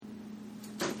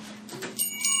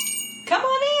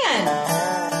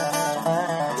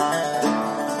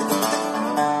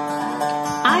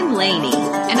I'm Lainey.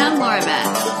 And I'm Laura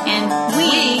Beth. And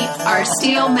we are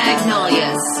Steel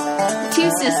Magnolias. Two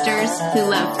sisters who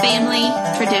love family,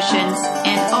 traditions,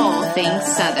 and all things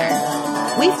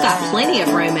Southern. We've got plenty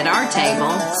of room at our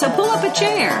table, so pull up a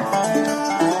chair.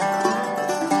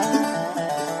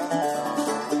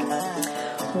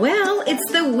 Well,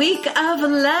 it's the week of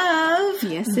love.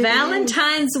 Yes, it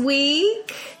Valentine's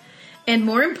week. And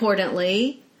more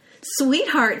importantly,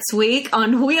 Sweethearts Week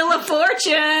on Wheel of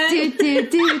Fortune.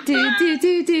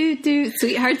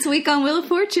 Sweethearts Week on Wheel of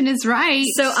Fortune is right.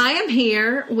 So I am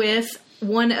here with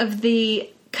one of the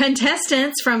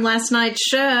contestants from last night's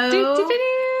show.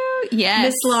 Yes.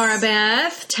 Miss Laura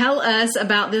Beth, tell us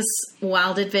about this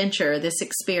wild adventure, this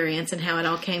experience, and how it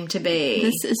all came to be.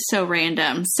 This is so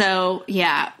random. So,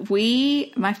 yeah,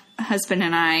 my husband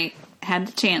and I had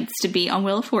the chance to be on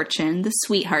Wheel of Fortune, the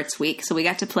Sweethearts Week. So we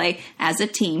got to play as a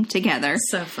team together.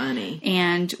 So funny.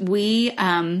 And we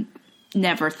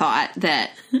never thought that,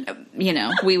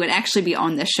 we would actually be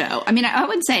on the show. I mean, I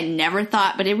wouldn't say I never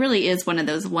thought, but it really is one of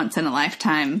those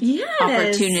once-in-a-lifetime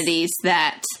opportunities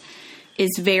that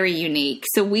is very unique.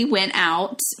 So we went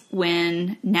out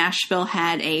when Nashville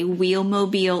had a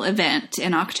Wheelmobile event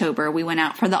in October. We went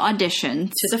out for the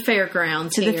auditions. To the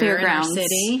fairgrounds in our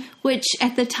city. Which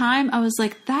at the time I was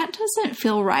like, that doesn't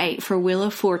feel right for Wheel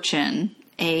of Fortune,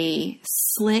 a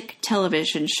slick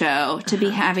television show, to be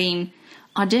having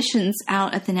auditions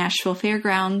out at the Nashville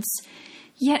Fairgrounds.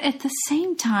 Yet at the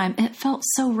same time, it felt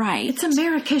so right. It's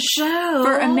America's show.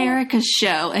 For America's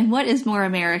show. And what is more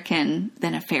American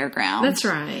than a fairground? That's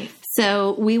right.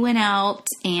 So we went out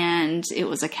and it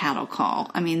was a cattle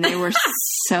call. I mean, there were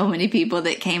so many people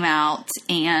that came out,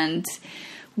 and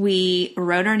we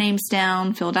wrote our names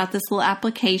down, filled out this little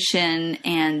application,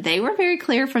 and they were very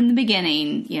clear from the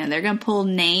beginning. They're going to pull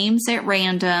names at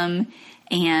random,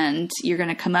 and you're going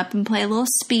to come up and play a little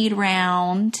speed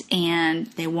round, and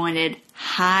they wanted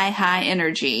high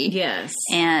energy. Yes.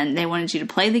 And they wanted you to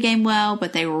play the game well,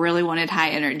 but they really wanted high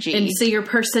energy. And see your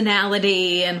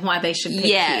personality and why they should pick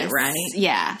you, right?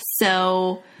 Yeah.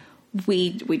 So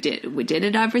we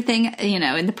did everything,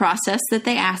 in the process that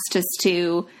they asked us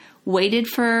to, waited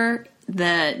for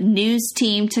the news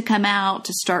team to come out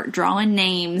to start drawing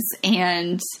names,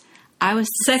 and I was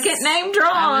second name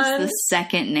drawn. I was the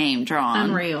second name drawn.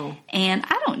 Unreal. And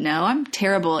I don't know. I'm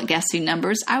terrible at guessing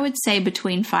numbers. I would say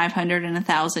between 500 and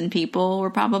 1,000 people were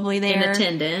probably there. In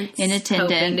attendance.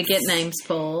 Hoping to get names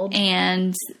pulled.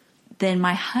 And then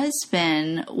my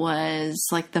husband was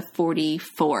like the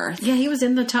 44th. Yeah, he was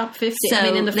in the top 50.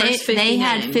 So in the first 50 they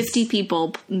had names. 50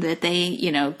 people that they,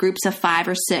 groups of 5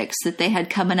 or 6 that they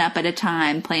had coming up at a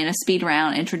time, playing a speed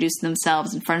round, introducing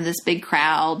themselves in front of this big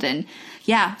crowd. And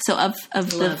yeah, so of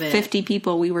the 50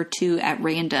 people, we were 2 at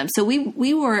random. So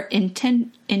we were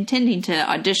intending to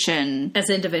audition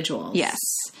as individuals. Yes.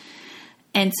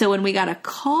 And so when we got a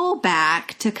call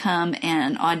back to come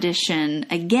and audition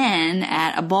again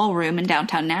at a ballroom in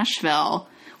downtown Nashville,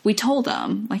 we told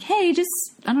them, like, hey,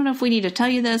 I don't know if we need to tell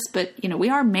you this, but, we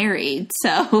are married,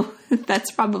 so that's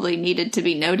probably needed to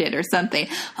be noted or something.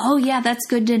 Oh, yeah, that's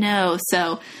good to know.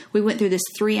 So we went through this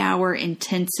 3-hour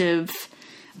intensive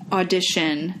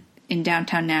audition in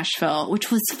downtown Nashville,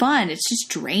 which was fun. It's just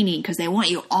draining because they want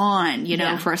you on,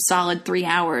 for a solid 3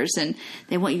 hours, and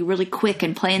they want you really quick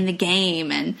and playing the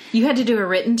game. And you had to do a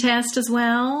written test as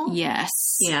well? Yes.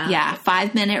 Yeah.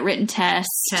 5-minute written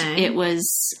test. Okay. It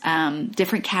was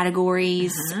different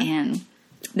categories, and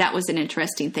that was an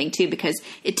interesting thing too, because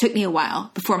it took me a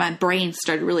while before my brain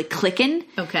started really clicking.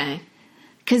 Okay.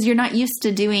 Because you're not used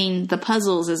to doing the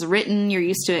puzzles as written. You're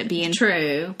used to it being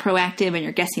proactive, and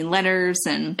you're guessing letters.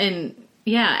 And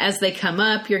yeah, as they come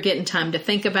up, you're getting time to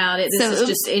think about it. This is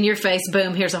just in your face,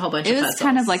 boom, here's a whole bunch of puzzles. It was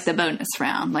kind of like the bonus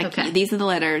round. Like, these are the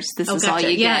letters. This is gotcha.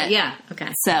 all you get. Yeah,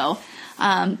 okay. So,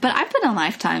 but I've been a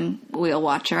lifetime Wheel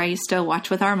watcher. I used to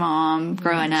watch with our mom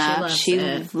growing up. She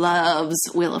loves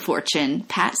Wheel of Fortune.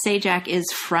 Pat Sajak is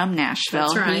from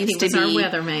Nashville. That's right. He was our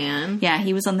weatherman. Yeah,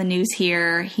 he was on the news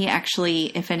here. He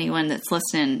actually, if anyone that's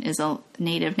listening is a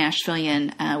native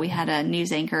Nashvilleian, we had a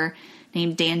news anchor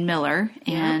named Dan Miller,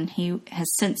 and he has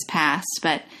since passed,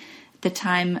 but at the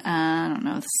time, I don't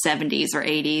know, the 70s or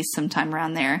 80s, sometime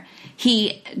around there,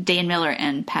 Dan Miller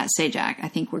and Pat Sajak, I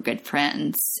think, were good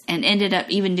friends, and ended up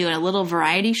even doing a little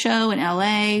variety show in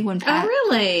L.A. when Pat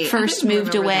first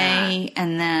moved away,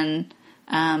 and then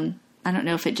I don't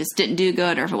know if it just didn't do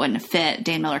good or if it wasn't a fit.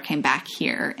 Dan Miller came back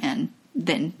here and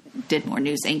then did more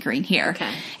news anchoring here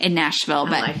in Nashville.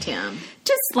 I liked him.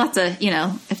 Just lots of,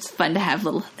 it's fun to have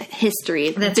little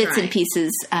history, bits and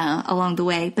pieces along the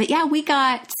way. But yeah, we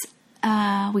got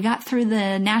we got through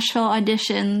the Nashville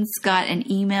auditions, got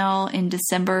an email in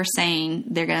December saying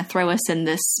they're going to throw us in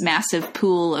this massive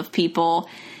pool of people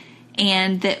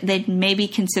and that they'd maybe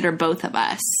consider both of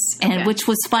us. And which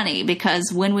was funny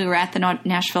because when we were at the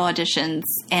Nashville auditions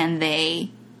and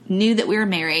they knew that we were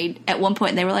married, at one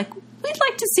point they were like, we'd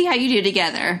like to see how you do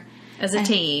together. As a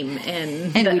team.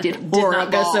 And we did horrible. Did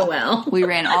not go so well. We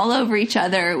ran all over each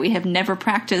other. We have never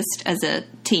practiced as a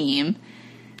team.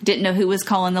 Didn't know who was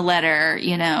calling the letter.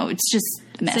 It's just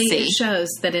messy. See, it shows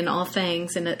that in all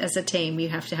things and as a team, you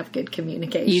have to have good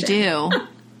communication. You do.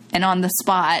 And on the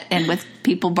spot and with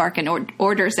people barking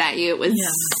orders at you, it was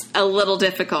a little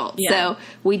difficult. Yeah. So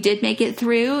we did make it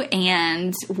through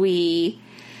and we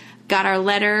got our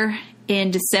letter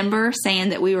in December saying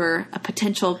that we were a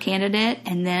potential candidate,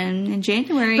 and then in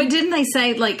January. But didn't they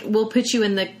say, we'll put you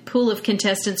in the pool of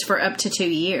contestants for up to 2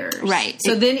 years? Right.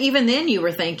 So even then you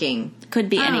were thinking. Could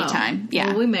be any time. Yeah.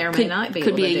 Well, we may or may not be Could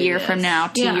able be to a year this. from now,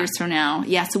 2 years from now.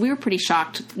 Yeah, so we were pretty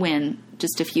shocked when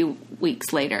just a few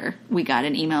weeks later we got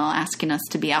an email asking us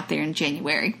to be out there in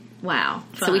January. Wow.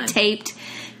 Fun. So we taped.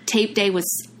 Tape day was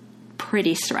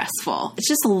pretty stressful. It's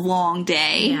just a long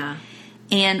day. Yeah.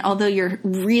 And although you're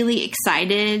really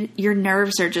excited, your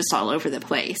nerves are just all over the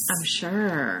place. I'm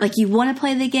sure. You want to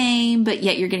play the game, but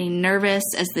yet you're getting nervous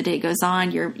as the day goes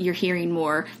on. You're hearing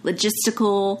more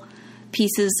logistical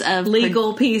pieces of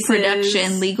legal pieces.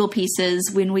 Production, legal pieces.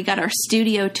 When we got our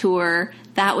studio tour,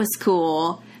 that was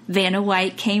cool. Vanna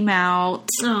White came out.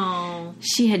 Oh.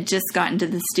 She had just gotten to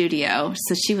the studio,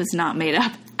 so she was not made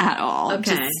up at all.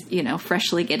 Okay. Just,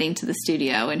 freshly getting to the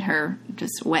studio in her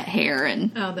just wet hair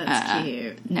and oh, that's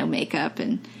cute. No makeup,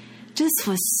 and just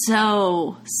was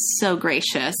so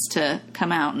gracious to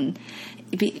come out and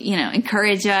be,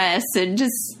 encourage us, and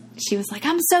just she was like,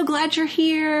 I'm so glad you're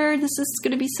here. This is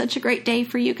going to be such a great day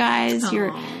for you guys.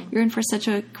 Aww. You're in for such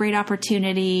a great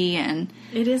opportunity, and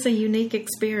it is a unique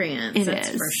experience. That's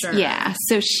for sure. Yeah.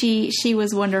 So she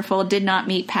was wonderful. Did not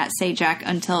meet Pat Sajak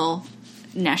until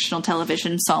national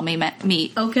television saw me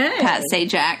meet Pat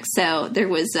Sajak. So there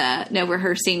was no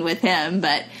rehearsing with him,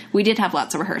 but we did have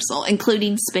lots of rehearsal,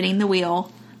 including spinning the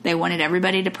wheel. They wanted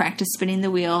everybody to practice spinning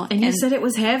the wheel. And you said it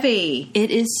was heavy. It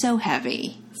is so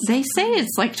heavy. They say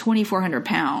it's 2,400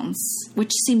 pounds,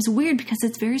 which seems weird because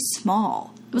it's very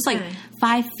small. It was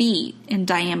 5 feet in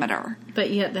diameter.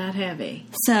 But yet that heavy.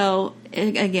 So,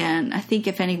 again, I think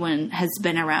if anyone has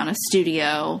been around a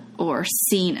studio or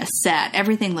seen a set,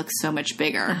 everything looks so much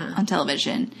bigger on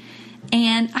television.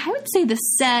 And I would say the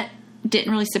set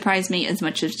didn't really surprise me as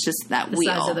much as just that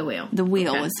wheel. The size of the wheel. The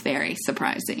wheel was very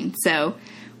surprising. So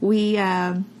we,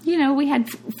 we had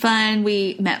fun.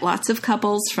 We met lots of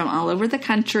couples from all over the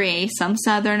country, some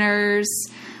Southerners,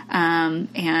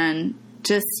 and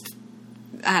just,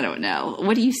 I don't know.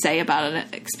 What do you say about an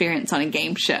experience on a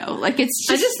game show? It's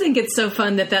just... I just think it's so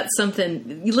fun that that's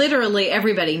something literally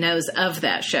everybody knows of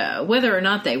that show, whether or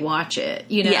not they watch it,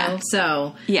 Yeah.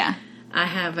 So yeah. I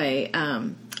have a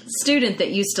student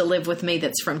that used to live with me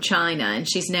that's from China, and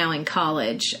she's now in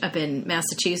college up in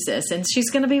Massachusetts, and she's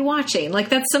going to be watching.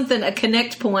 That's something, a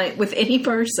connect point with any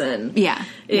person. Yeah.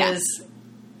 Is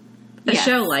a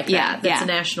show like that. That's a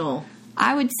national,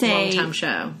 I would say, long-time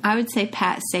show. I would say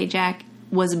Pat Sajak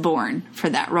was born for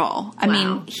that role. I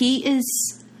mean, he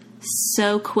is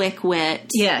so quick wit.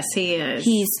 Yes, he is.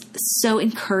 He's so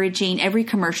encouraging. Every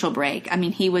commercial break, I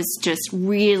mean, he was just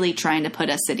really trying to put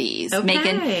us at ease,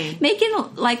 making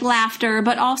laughter,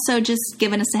 but also just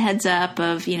giving us a heads up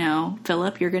of, Philip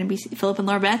and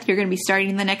Laura Beth, you're going to be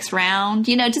starting the next round.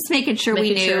 Just making sure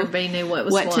everybody knew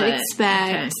what to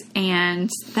expect, and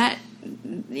that.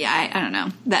 Yeah, I don't know.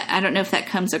 I don't know if that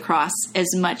comes across as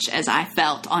much as I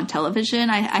felt on television.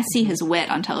 I see his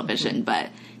wit on television, but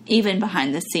even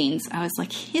behind the scenes, I was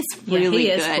like, he's really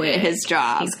good at his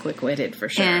job. He's quick-witted for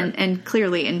sure. And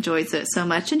clearly enjoys it so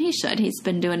much, and he should. He's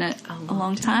been doing it a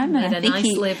long time, and I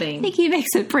think he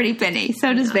makes a pretty penny.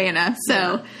 So does Vanna.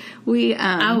 So we...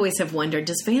 I always have wondered,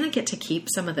 does Vanna get to keep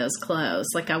some of those clothes?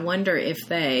 I wonder if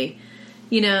they...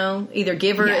 either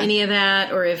give her any of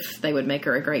that or if they would make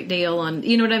her a great deal on,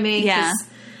 you know what I mean? Yeah.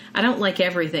 I don't like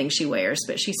everything she wears,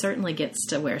 but she certainly gets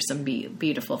to wear some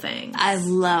beautiful things. I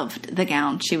loved the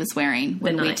gown she was wearing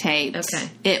when we taped. Okay.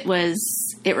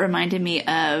 It reminded me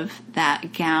of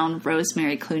that gown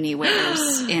Rosemary Clooney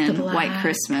wears in White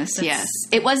Christmas. Yes.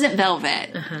 It wasn't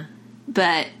velvet.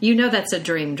 But that's a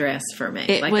dream dress for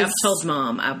me. I've told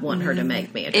Mom I want her to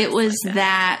make me a dress. It was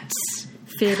that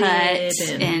cut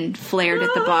and flared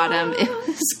at the bottom. It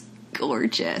was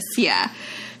gorgeous. Yeah.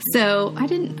 So I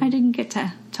didn't get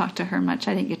to talk to her much.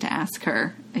 I didn't get to ask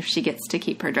her if she gets to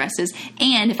keep her dresses.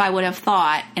 And if I would have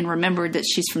thought and remembered that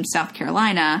she's from South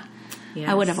Carolina, Yes.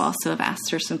 I would have also have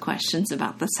asked her some questions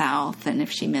about the South and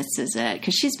if she misses it,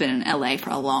 because she's been in LA for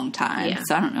a long time. Yeah.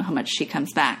 So I don't know how much she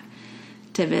comes back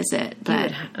to visit.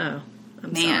 But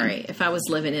I'm sorry. If I was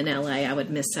living in LA, I would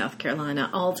miss South Carolina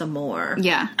all the more.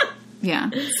 yeah, yeah.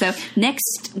 So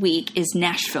next week is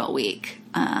Nashville week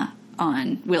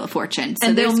on Wheel of Fortune. So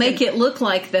and they'll make it look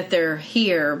like that they're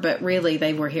here, but really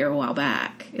they were here a while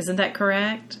back. Isn't that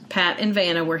correct? Pat and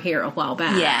Vanna were here a while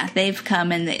back. Yeah, they've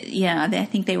come and I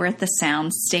think they were at the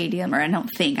Sound Stadium, or I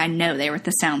know they were at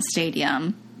the Sound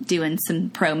Stadium doing some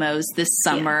promos this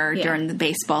summer during the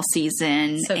baseball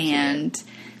season, So and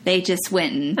they just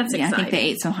went and That's I think exciting. they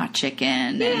ate some hot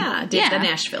chicken. Yeah, and, did the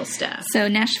Nashville stuff. So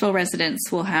Nashville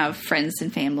residents will have friends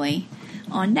and family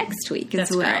on next week as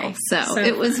That's well. great. So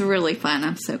it was really fun.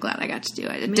 I'm so glad I got to do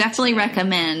it. I definitely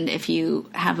recommend, if you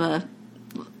have a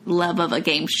love of a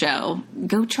game show,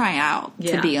 go try out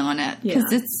to be on it,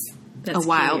 because it's a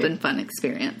wild and fun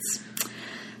experience.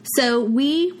 So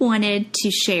we wanted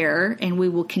to share, and we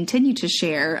will continue to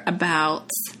share, about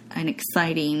an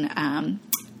exciting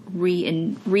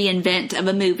reinvent of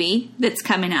a movie that's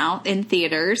coming out in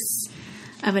theaters,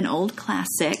 of an old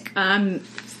classic.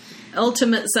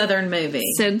 Ultimate Southern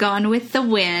movie. So Gone with the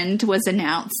Wind was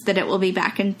announced that it will be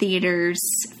back in theaters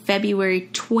February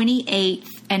 28th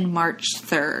and March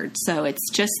 3rd. So it's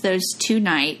just those 2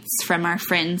 nights from our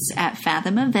friends at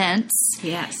Fathom Events.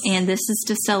 Yes. And this is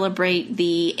to celebrate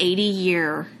the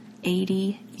 80-year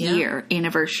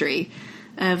anniversary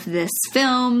of this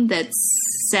film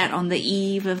that's set on the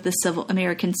eve of the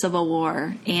American Civil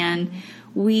War. And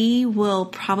we will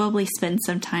probably spend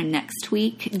some time next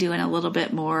week doing a little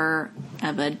bit more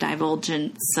of a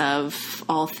divulgence of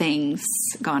all things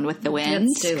Gone with the Wind,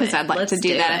 because I'd like to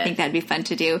do that. I think that'd be fun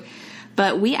to do.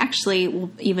 But we actually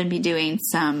will even be doing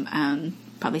some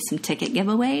probably some ticket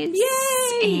giveaways.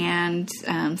 Yay! And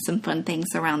some fun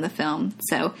things around the film.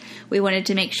 So we wanted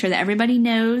to make sure that everybody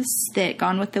knows that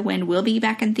Gone with the Wind will be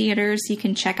back in theaters. You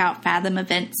can check out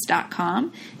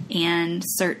fathomevents.com and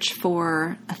search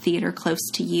for a theater close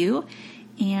to you.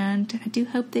 And I do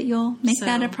hope that you'll make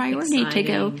that a priority to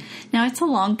go. Now, it's a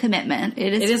long commitment.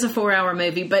 It is a 4-hour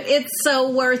movie, but it's so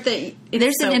worth it.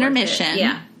 There's an intermission.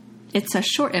 Yeah. It's a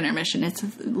short intermission. It's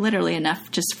literally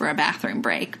enough just for a bathroom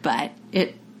break, but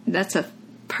that's a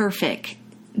perfect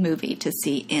movie to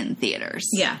see in theaters.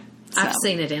 Yeah. I've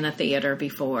seen it in a theater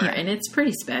before, and it's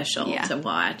pretty special to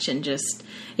watch. And just,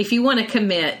 if you want to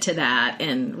commit to that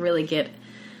and really get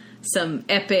some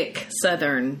epic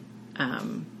Southern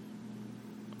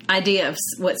idea of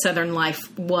what Southern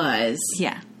life was,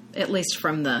 at least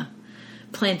from the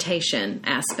plantation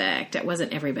aspect. It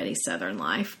wasn't everybody's Southern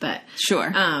life, but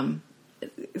sure.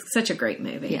 It's such a great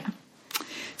movie. Yeah.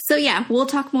 So we'll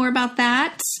talk more about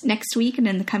that next week and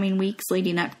in the coming weeks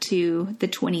leading up to the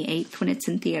 28th when it's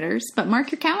in theaters. But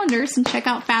mark your calendars and check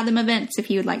out Fathom Events if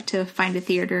you would like to find a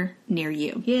theater near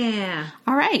you. Yeah.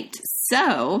 All right.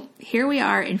 So here we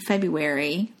are in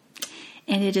February,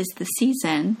 and it is the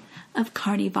season of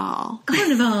Carnival.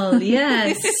 Carnival,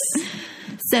 yes.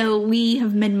 So we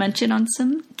have been munching on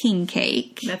some king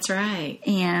cake. That's right.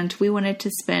 And we wanted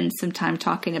to spend some time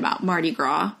talking about Mardi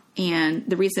Gras. And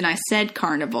the reason I said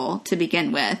carnival to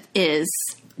begin with is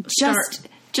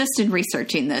just in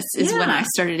researching this is when I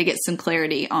started to get some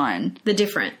clarity on the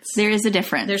difference. There is a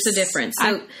difference. There's a difference.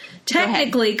 So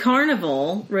technically,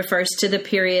 carnival refers to the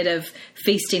period of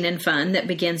feasting and fun that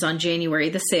begins on January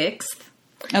the 6th.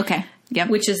 Okay. Yep.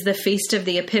 Which is the Feast of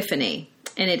the Epiphany.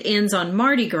 And it ends on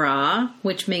Mardi Gras,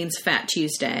 which means Fat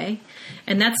Tuesday.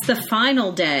 And that's the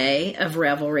final day of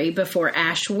revelry before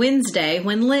Ash Wednesday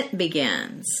when Lent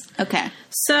begins. Okay.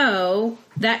 So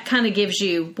that kind of gives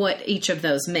you what each of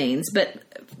those means. But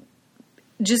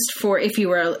just for if you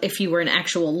were an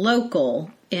actual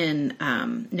local in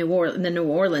the New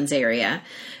Orleans area,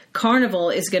 Carnival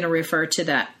is going to refer to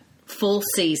that full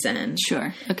season.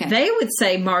 Sure. Okay. They would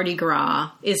say Mardi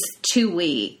Gras is 2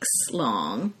 weeks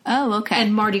long. Oh, okay.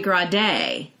 And Mardi Gras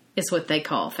Day is what they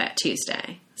call Fat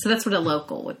Tuesday. So that's what a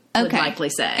local would likely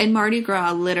say. And Mardi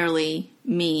Gras literally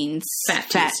means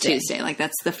Fat Tuesday. Like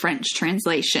that's the French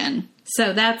translation.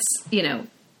 So that's,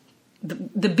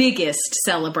 the biggest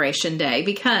celebration day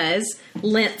because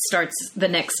Lent starts the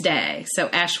next day. So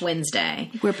Ash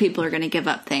Wednesday. Where people are going to give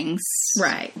up things.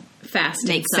 Right. Fasting.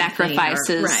 Make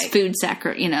sacrifices. Food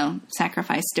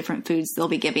sacrifice different foods they'll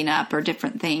be giving up or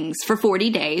different things for 40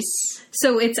 days.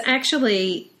 So it's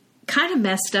actually kind of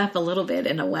messed up a little bit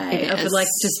in a way. It is. Like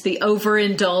just the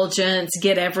overindulgence,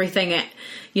 get everything at,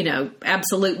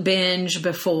 absolute binge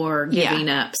before giving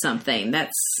up something.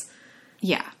 That's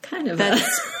Yeah. Kind of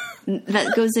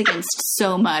that goes against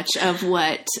so much of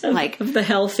what of the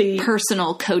healthy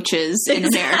personal coaches in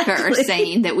America are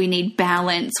saying, that we need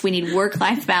balance, we need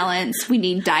work-life balance, we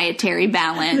need dietary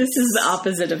balance. This is the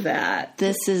opposite of that.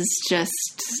 This is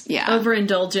just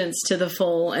overindulgence to the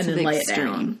full and then lay it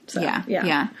down. So,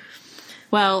 yeah.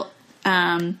 Well,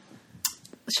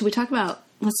 should we talk about?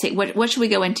 Let's see. What should we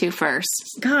go into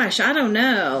first? Gosh, I don't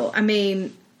know. I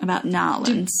mean, about New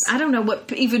Orleans. I don't know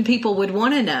what even people would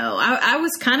want to know. I was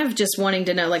kind of just wanting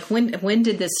to know, like, when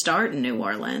did this start in New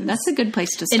Orleans? That's a good place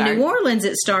to start. In New Orleans,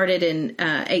 it started in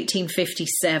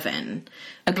 1857.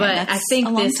 Okay, but that's I think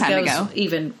a long this time goes ago.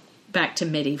 Even back to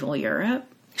medieval Europe.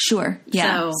 Sure.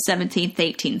 Yeah. So, 17th,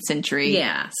 18th century.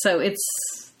 Yeah. So it's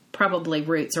probably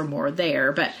roots are more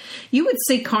there, but you would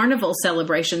see carnival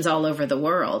celebrations all over the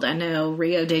world. I know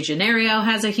Rio de Janeiro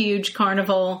has a huge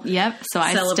carnival. Yep. So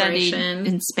I studied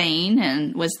in Spain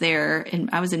and was there,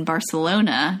 and I was in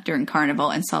Barcelona during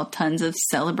Carnival and saw tons of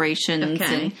celebrations.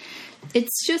 Okay. And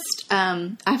it's just,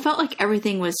 I felt like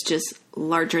everything was just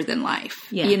larger than life.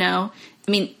 Yeah. You know,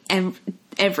 I mean,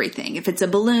 everything. If it's a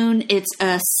balloon, it's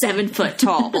a 7-foot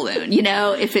tall balloon. You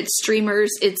know, if it's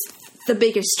streamers, it's the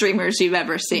biggest streamers you've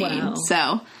ever seen. Wow.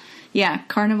 So, yeah,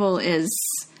 Carnival is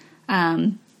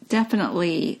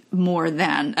definitely more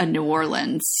than a New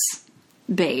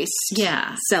Orleans-based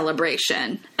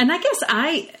celebration. And I guess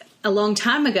a long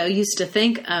time ago, used to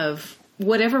think of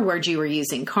whatever word you were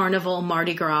using, Carnival,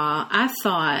 Mardi Gras. I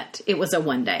thought it was a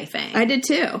one-day thing. I did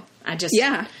too. I just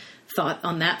thought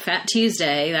on that Fat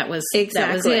Tuesday, that was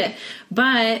it.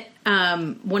 But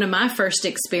one of my first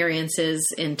experiences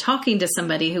in talking to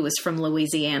somebody who was from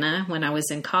Louisiana when I was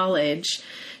in college,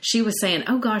 she was saying,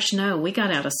 oh gosh, no, we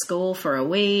got out of school for a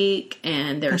week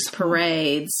and there's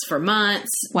parades for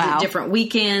months, different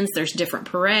weekends, there's different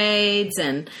parades.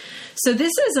 And so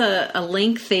this is a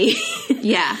lengthy,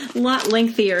 lot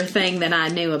lengthier thing than I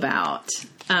knew about.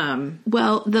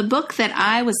 Well, the book that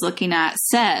I was looking at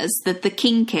says that the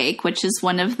king cake, which is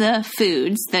one of the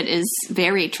foods that is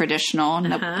very traditional,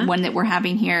 and the one that we're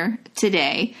having here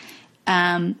today,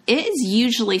 it is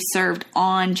usually served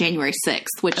on January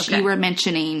 6th, which you were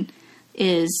mentioning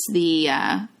is the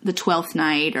 12th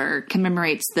night, or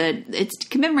commemorates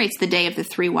the day of the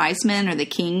 3 wise men, or the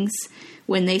kings,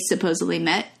 when they supposedly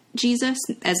met Jesus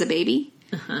as a baby,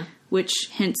 which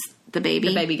hence the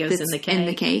baby goes in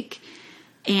the cake.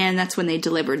 And that's when they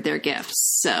delivered their gifts.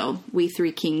 So we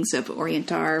 3 kings of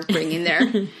Orient are bringing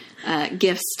their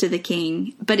gifts to the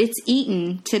king. But it's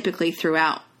eaten typically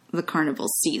throughout the carnival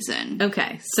season.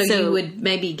 Okay. So you would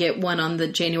maybe get one on the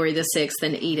January the 6th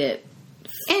and eat it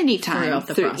anytime throughout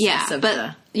the process.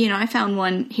 I found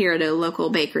one here at a local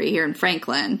bakery here in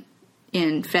Franklin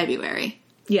in February.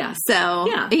 Yeah. So,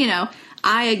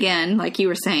 I, again, like you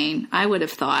were saying, I would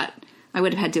have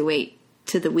had to wait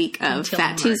to the week of until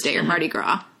Fat Tuesday or Mardi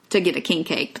Gras to get a king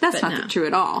cake, but that's not true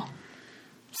at all.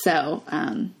 So,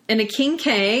 and a king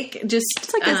cake, just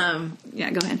it's like go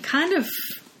ahead. Kind of,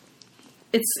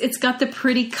 it's got the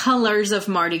pretty colors of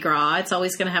Mardi Gras. It's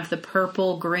always going to have the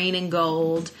purple, green, and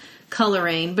gold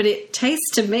coloring, but it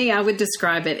tastes to me, I would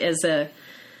describe it as a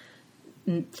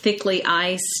thickly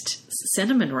iced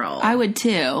cinnamon roll. I would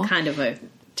too. Kind of a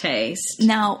taste.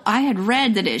 Now, I had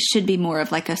read that it should be more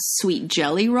of like a sweet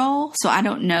jelly roll, so I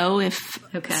don't know if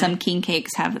some king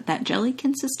cakes have that jelly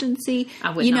consistency.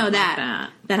 I would not like that.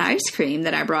 That ice cream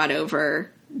that I brought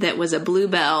over that was a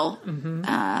Bluebell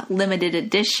limited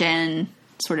edition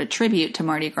sort of tribute to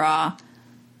Mardi Gras.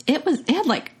 It had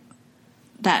like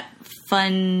that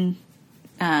fun,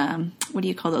 what do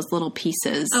you call those little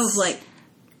pieces? Oh, like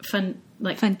fun.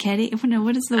 Like funketti? No,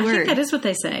 what is the word? I think that is what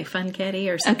they say,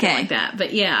 funketti or something like that.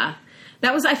 But yeah,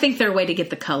 that was, I think, their way to get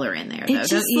the color in there. It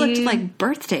just looked like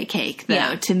birthday cake,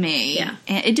 though, to me. Yeah,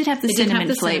 and it did have the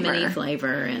cinnamon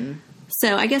flavor. And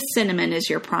so I guess cinnamon is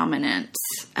your prominent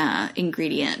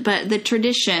ingredient, but the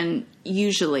tradition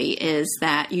usually is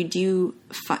that you do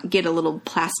get a little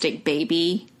plastic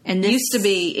baby. And this used to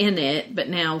be in it, but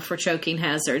now for choking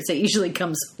hazards, it usually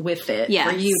comes with it.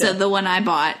 Yeah, so the one I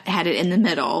bought had it in the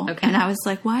middle. Okay. And I was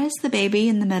like, why is the baby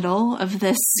in the middle of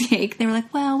this cake? They were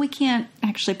like, well, we can't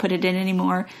actually put it in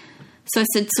anymore. So I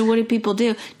said, so what do people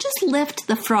do? Just lift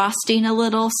the frosting a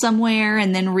little somewhere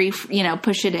and then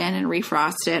push it in and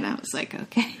refrost it. And I was like,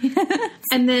 okay.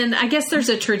 And then I guess there's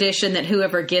a tradition that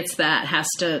whoever gets that has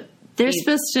to... They're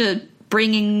supposed to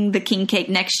bring the king cake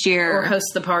next year. Or host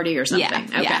the party or something.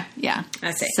 Yeah.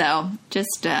 I see. So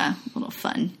just a little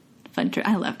fun.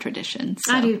 I love traditions.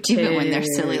 So I do too. Even when they're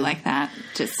silly like that.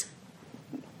 Just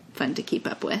fun to keep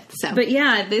up with. So, But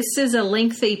yeah, this is a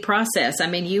lengthy process. I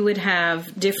mean, you would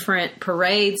have different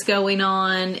parades going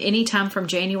on anytime from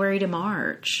January to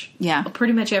March. Yeah.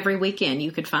 Pretty much every weekend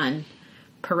you could find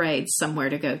parades somewhere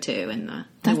to go to in the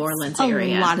New Orleans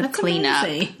area. A lot of That's cleanup.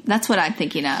 amazing. That's what I'm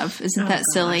thinking of. Isn't that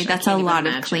silly? Gosh, I That's a can't lot even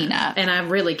of imagine. cleanup. And I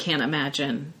really can't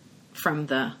imagine from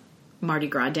the Mardi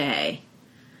Gras day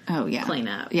Oh, yeah.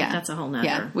 cleanup. Yeah. That's a whole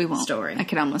nother we won't. story. I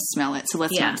could almost smell it. So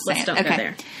let's not say let's it. don't Okay. go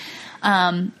there.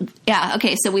 Yeah.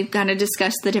 Okay. So we've got to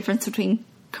discuss the difference between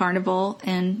Carnival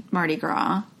and Mardi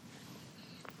Gras.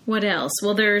 What else?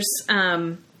 Well, there's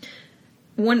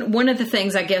one of the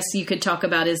things I guess you could talk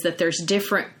about is that there's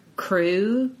different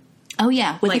crew. Oh,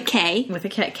 yeah. With like a K. With a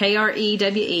K.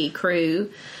 KREWE,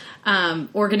 crew.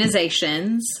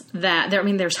 Organizations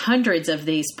there's hundreds of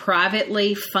these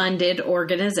privately funded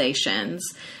organizations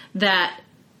that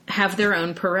have their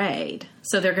own parade.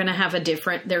 So they're going to have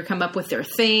they're come up with their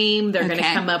theme. They're going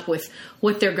to come up with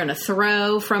what they're going to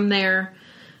throw from their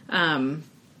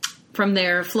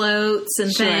floats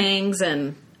and things.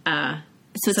 And,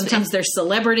 so sometimes there's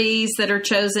celebrities that are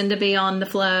chosen to be on the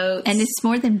floats. And it's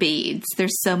more than beads.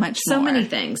 There's so much more. So many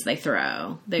things they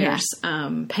throw. There's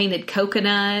painted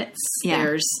coconuts. Yeah.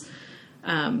 There's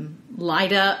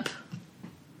light up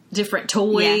different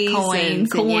toys and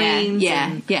coins.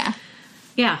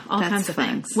 Yeah, all That's kinds of fun.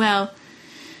 things. Well,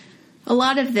 a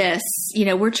lot of this,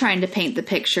 we're trying to paint the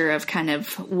picture of kind of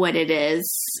what it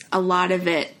is. A lot of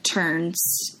it turns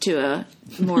to a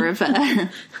more of a,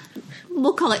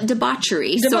 we'll call it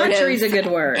debauchery. Debauchery is sort of a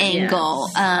good word. angle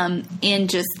in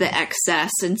just the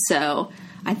excess. And so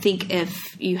I think if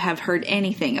you have heard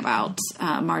anything about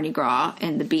Mardi Gras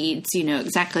and the beads, you know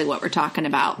exactly what we're talking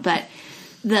about. But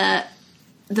the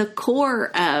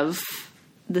core of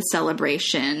the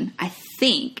celebration, I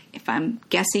think, if I'm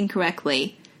guessing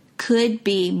correctly, could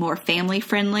be more family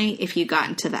friendly if you got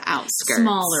into the outskirts.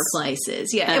 Smaller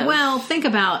places. Yeah. Well, think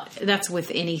about that's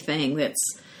with anything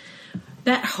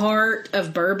that heart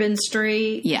of Bourbon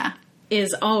Street. Yeah.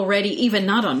 Is already, even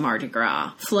not on Mardi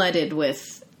Gras, flooded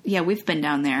with. Yeah, we've been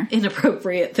down there.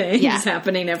 Inappropriate things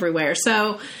happening everywhere.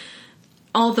 So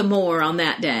all the more on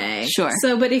that day. Sure.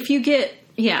 So, but if you get,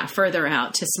 further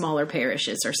out to smaller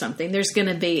parishes or something, there's going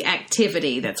to be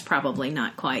activity that's probably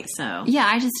not quite so. Yeah,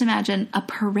 I just imagine a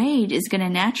parade is going to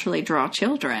naturally draw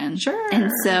children. Sure.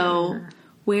 And so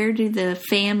where do the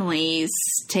families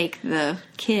take the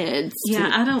kids to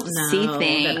I don't know see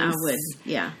things? That I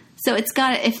would, So it's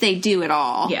got to, if they do it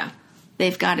all,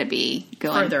 they've got to be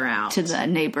going further out to the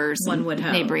neighbors, one would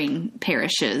hope. neighboring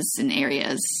parishes and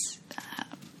areas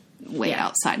way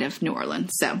outside of New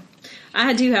Orleans. So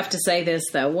I do have to say this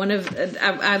though.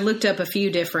 I looked up a few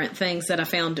different things that I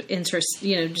found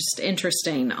just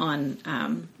interesting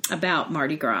on about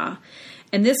Mardi Gras,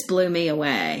 and this blew me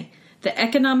away. The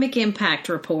economic impact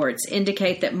reports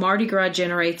indicate that Mardi Gras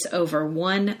generates over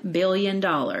 $1 billion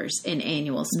in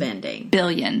annual spending.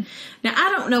 Billion. Now,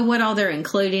 I don't know what all they're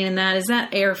including in that. Is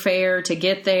that airfare to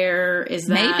get there? Is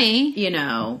that, maybe,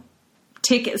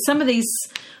 ticket? Some of these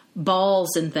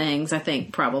balls and things, I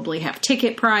think, probably have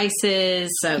ticket prices.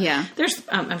 So there's,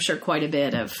 I'm sure, quite a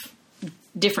bit of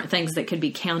different things that could be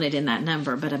counted in that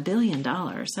number. But $1 billion,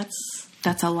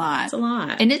 that's a lot. That's a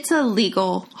lot. And it's a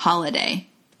legal holiday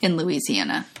in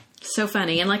Louisiana. So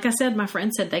funny. And like I said, my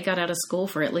friend said they got out of school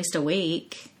for at least a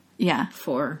week. Yeah.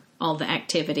 For all the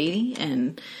activity.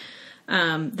 And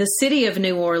the city of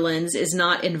New Orleans is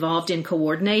not involved in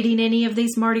coordinating any of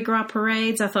these Mardi Gras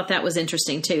parades. I thought that was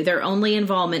interesting too. Their only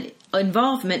involvement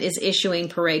is issuing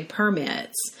parade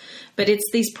permits. But it's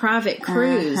these private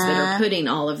crews that are putting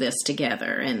all of this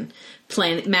together and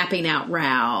mapping out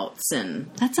routes. And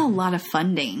that's a lot of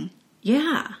funding.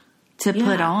 Yeah. To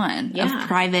put on of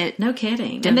private. No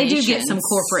kidding. Donations. And they do get some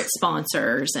corporate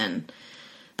sponsors and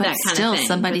but that kind still, of thing.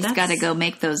 Somebody's got to go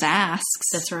make those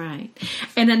asks. That's right.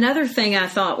 And another thing I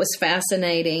thought was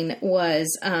fascinating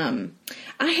was I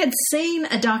had seen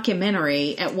a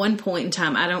documentary at one point in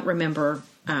time. I don't remember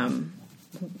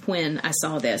when I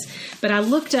saw this, but I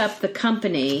looked up the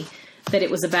company that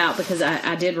it was about because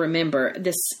I did remember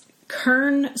this.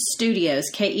 Kern Studios,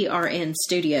 Kern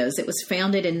Studios. It was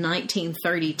founded in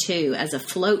 1932 as a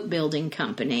float building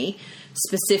company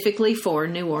specifically for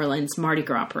New Orleans Mardi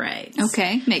Gras parades.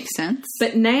 Okay, makes sense.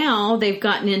 But now they've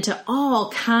gotten into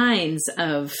all kinds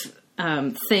of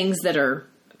things that are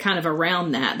kind of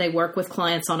around that. They work with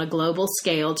clients on a global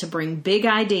scale to bring big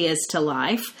ideas to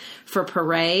life for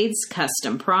parades,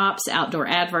 custom props, outdoor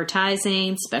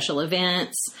advertising, special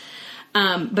events.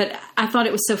 But I thought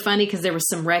it was so funny because there was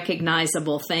some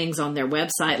recognizable things on their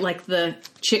website, like the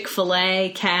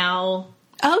Chick-fil-A cow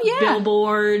Oh, yeah.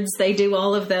 billboards. They do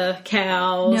all of the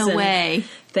cows. No way.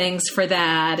 Things for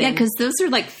that. Yeah, because those are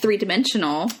like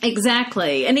 3-dimensional.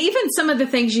 Exactly. And even some of the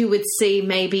things you would see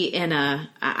maybe in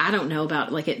I don't know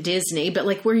about like at Disney, but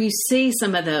like where you see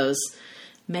some of those,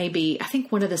 maybe, I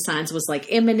think one of the signs was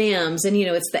like M&Ms, and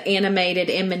it's the animated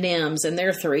M&Ms, and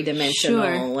they're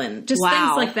 3-dimensional, and just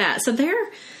things like that. So they're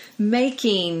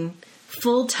making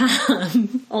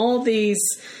full-time all these.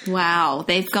 Wow,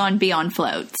 they've gone beyond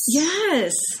floats.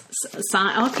 Yes,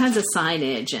 all kinds of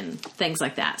signage and things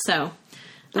like that. So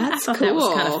I thought that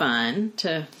was kind of fun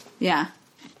to. Yeah,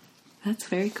 that's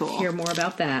very cool. Hear more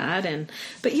about that,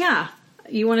 but yeah,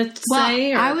 you want to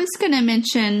say? Or? I was going to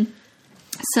mention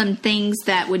some things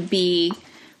that would be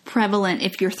prevalent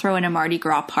if you're throwing a Mardi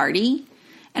Gras party.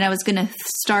 And I was going to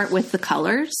start with the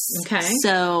colors. Okay.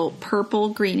 So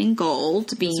purple, green, and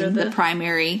gold being the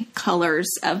primary colors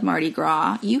of Mardi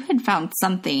Gras. You had found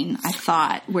something, I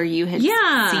thought, where you had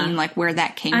seen like where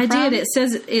that came from. I did. It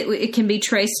says it can be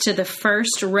traced to the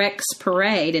first Rex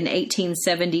Parade in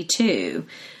 1872.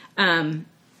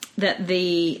 That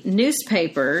the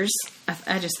newspapers,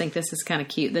 I just think this is kind of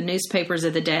cute, the newspapers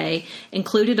of the day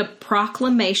included a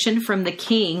proclamation from the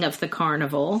king of the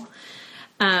carnival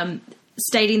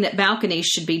stating that balconies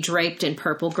should be draped in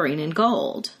purple, green, and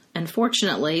gold.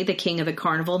 Unfortunately, the king of the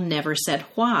carnival never said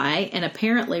why, and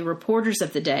apparently reporters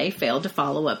of the day failed to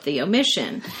follow up the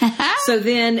omission. So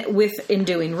then, in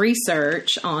doing research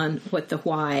on what the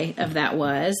why of that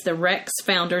was, the Rex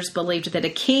founders believed that a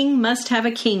king must have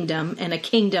a kingdom, and a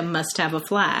kingdom must have a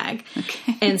flag.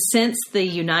 Okay. And since the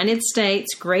United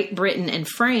States, Great Britain, and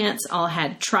France all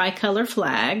had tricolor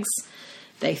flags,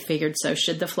 they figured so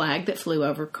should the flag that flew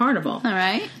over Carnival. All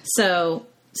right. So,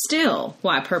 still,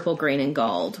 why purple, green, and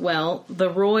gold? Well, the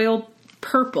royal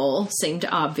purple seemed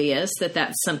obvious that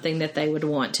that's something that they would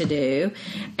want to do.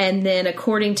 And then,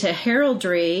 according to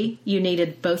heraldry, you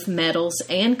needed both metals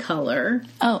and color.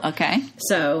 Oh, okay.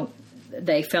 So,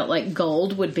 they felt like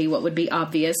gold would be what would be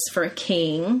obvious for a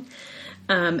king.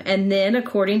 And then,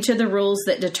 according to the rules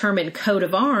that determine coat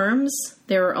of arms,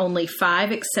 there are only 5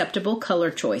 acceptable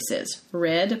color choices: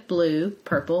 red, blue,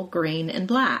 purple, green, and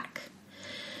black.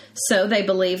 So they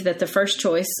believe that the first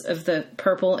choice of the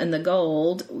purple and the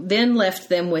gold then left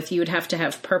them with you would have to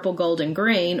have purple, gold, and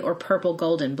green, or purple,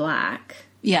 gold, and black.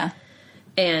 Yeah.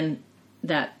 And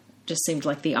that just seemed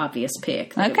like the obvious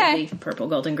pick. Okay. It would be purple,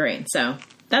 gold, and green. So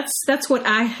that's what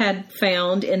I had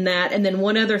found in that. And then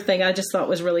one other thing I just thought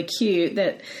was really cute,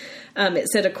 that it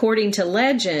said, according to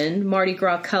legend, Mardi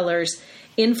Gras colors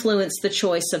influenced the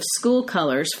choice of school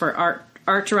colors for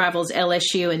arch rivals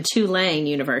LSU and Tulane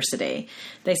University.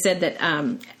 They said that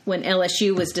when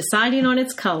LSU was deciding on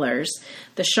its colors,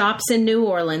 the shops in New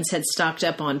Orleans had stocked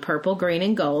up on purple, green,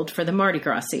 and gold for the Mardi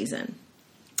Gras season.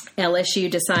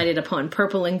 LSU decided upon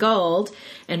purple and gold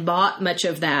and bought much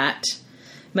of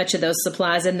those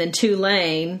supplies, and then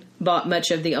Tulane bought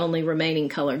much of the only remaining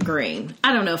color, green.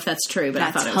 I don't know if that's true, but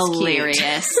I thought it was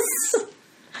hilarious. Cute.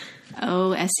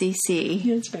 Oh, SEC.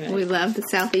 That's right. We love the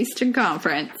Southeastern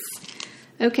Conference.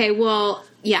 Okay, well,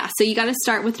 yeah, so you got to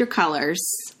start with your colors,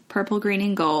 purple, green,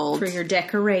 and gold. For your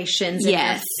decorations and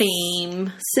your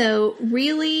theme. So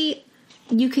really,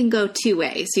 you can go 2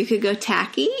 ways. You could go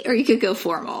tacky or you could go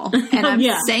formal. And I'm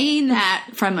saying that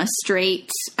from a straight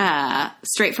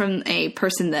from a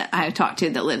person that I talked to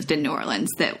that lived in New Orleans,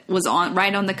 that was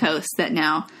right on the coast, that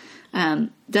now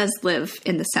does live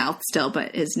in the South still,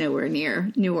 but is nowhere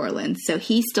near New Orleans. So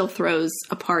he still throws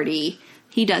a party.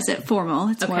 He does it formal.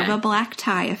 It's more of a black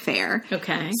tie affair.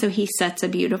 Okay. So he sets a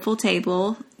beautiful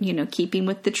table, keeping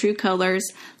with the true colors,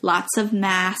 lots of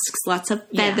masks, lots of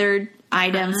feathered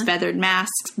items, feathered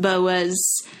masks, boas.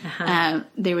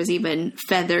 There was even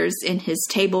feathers in his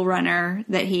table runner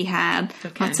that he had.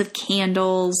 Okay. Lots of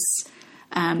candles,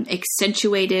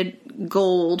 accentuated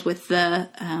gold with the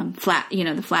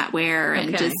the flatware,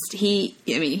 and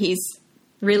he's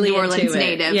really New Orleans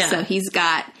native, so he's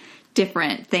got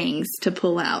different things to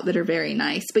pull out that are very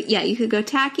nice. But yeah, you could go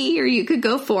tacky or you could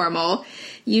go formal.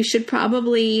 You should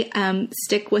probably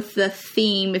stick with the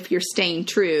theme if you're staying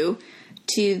true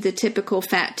to the typical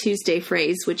Fat Tuesday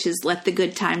phrase, which is "let the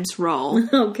good times roll."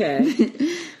 Okay.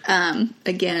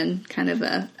 Again, kind of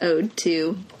a ode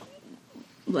to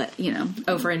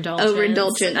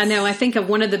overindulgence. I know. I think of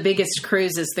one of the biggest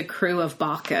crews is the crew of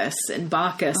Bacchus, and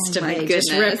Bacchus to me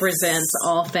just represents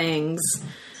all things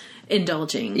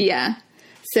indulging. Yeah.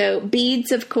 So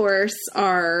beads, of course,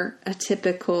 are a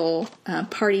typical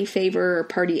party favor or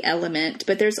party element,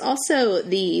 but there's also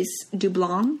these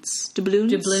doubloons.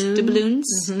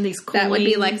 Mm-hmm, these coins. That would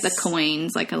be like the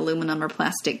coins, like aluminum or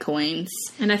plastic coins.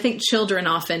 And I think children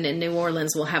often in New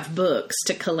Orleans will have books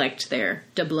to collect their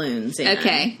doubloons in.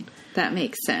 Okay, that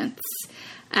makes sense.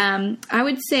 I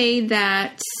would say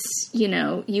that,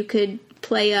 you could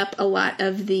play up a lot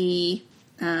of the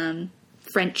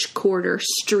French Quarter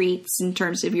streets in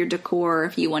terms of your decor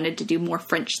if you wanted to do more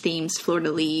French themes,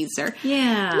 fleur-de-lis, or,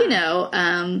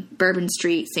 Bourbon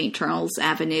Street, St. Charles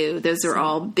Avenue. Those are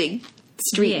all big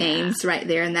street names right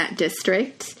there in that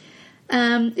district.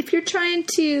 If you're trying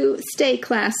to stay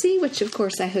classy, which of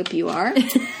course I hope you are,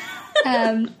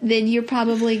 then you're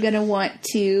probably going to want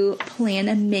to plan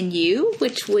a menu,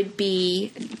 which would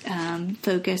be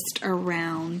focused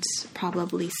around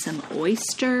probably some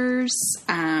oysters,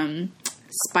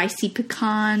 spicy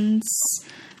pecans.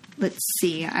 Let's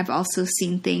see. I've also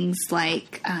seen things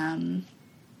like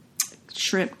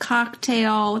shrimp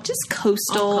cocktail, just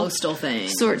coastal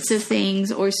things. Sorts of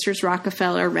things. Oysters,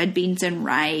 Rockefeller, red beans and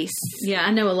rice. Yeah,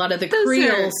 I know a lot of the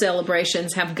Creole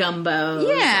celebrations have gumbo.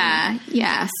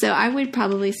 Yeah. So I would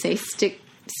probably say stick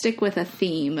with a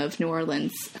theme of New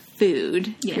Orleans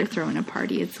food if you're throwing a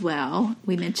party as well.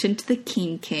 We mentioned the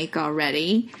king cake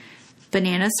already.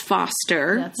 Bananas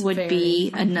Foster would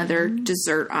be another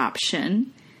dessert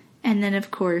option. And then,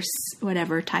 of course,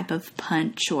 whatever type of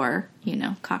punch or,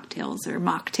 cocktails or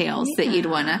mocktails that you'd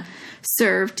want to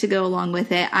serve to go along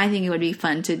with it. I think it would be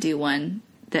fun to do one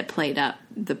that played up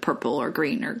the purple or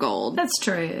green or gold. That's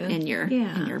true. In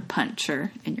your punch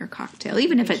or in your cocktail.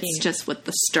 Even if it's just with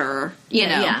the stir,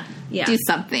 do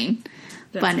something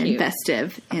fun and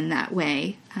festive in that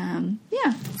way.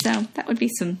 So that would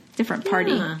be some different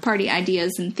party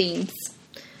ideas and themes.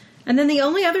 And then the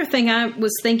only other thing I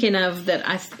was thinking of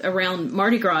around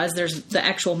Mardi Gras is there's the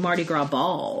actual Mardi Gras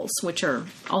balls, which are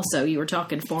also, you were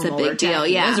talking formal. It's a big deal,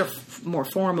 yeah. Those are more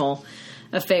formal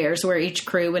affairs where each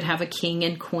crew would have a king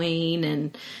and queen,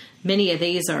 and many of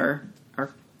these are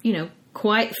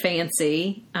quite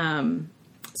fancy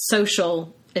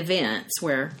social events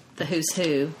where the who's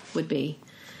who would be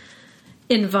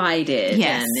invited,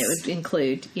 and it would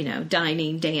include,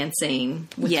 dining, dancing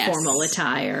with formal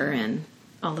attire, and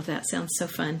all of that sounds so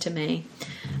fun to me.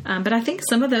 But I think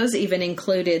some of those even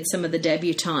included some of the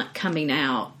debutante coming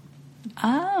out.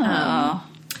 Oh.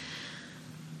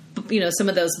 Some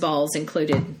of those balls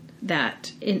included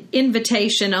that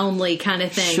invitation only kind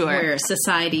of thing where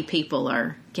society people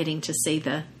are getting to see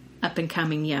the up and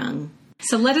coming young.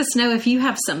 So let us know if you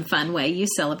have some fun way you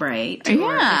celebrate,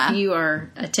 or if you are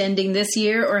attending this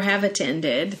year or have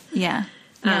attended.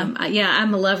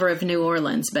 I'm a lover of New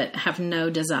Orleans, but have no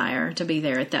desire to be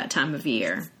there at that time of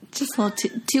year. Just a little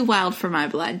too wild for my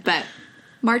blood. But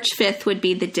March 5th would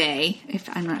be the day,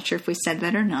 I'm not sure if we said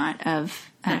that or not,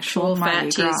 of actual Mardi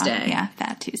Gras. Tuesday. Yeah,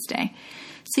 Fat Tuesday.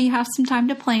 So you have some time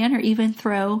to plan or even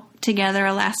throw together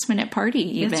a last-minute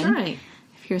party even. That's right.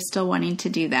 If you're still wanting to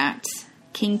do that.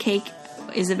 King Cake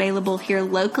is available here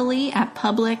locally at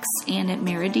Publix and at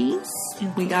Mardi's.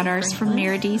 We got ours from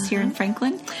Mardi's here in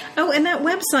Franklin. Oh, and that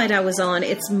website I was on,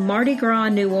 it's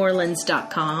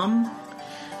mardigras.neworleans.com.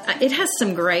 It has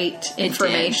some great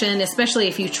information, especially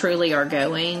if you truly are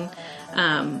going,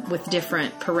 with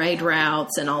different parade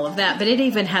routes and all of that. But it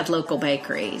even had local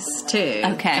bakeries, too.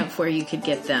 Okay. Of where you could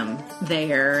get them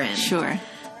there. And, sure.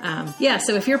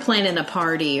 So if you're planning a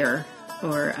party or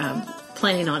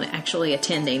planning on actually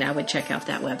attending, I would check out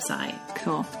that website.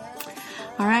 Cool.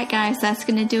 All right, guys, that's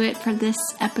going to do it for this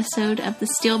episode of the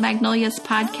Steel Magnolias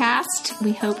podcast.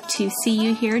 We hope to see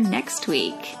you here next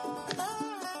week.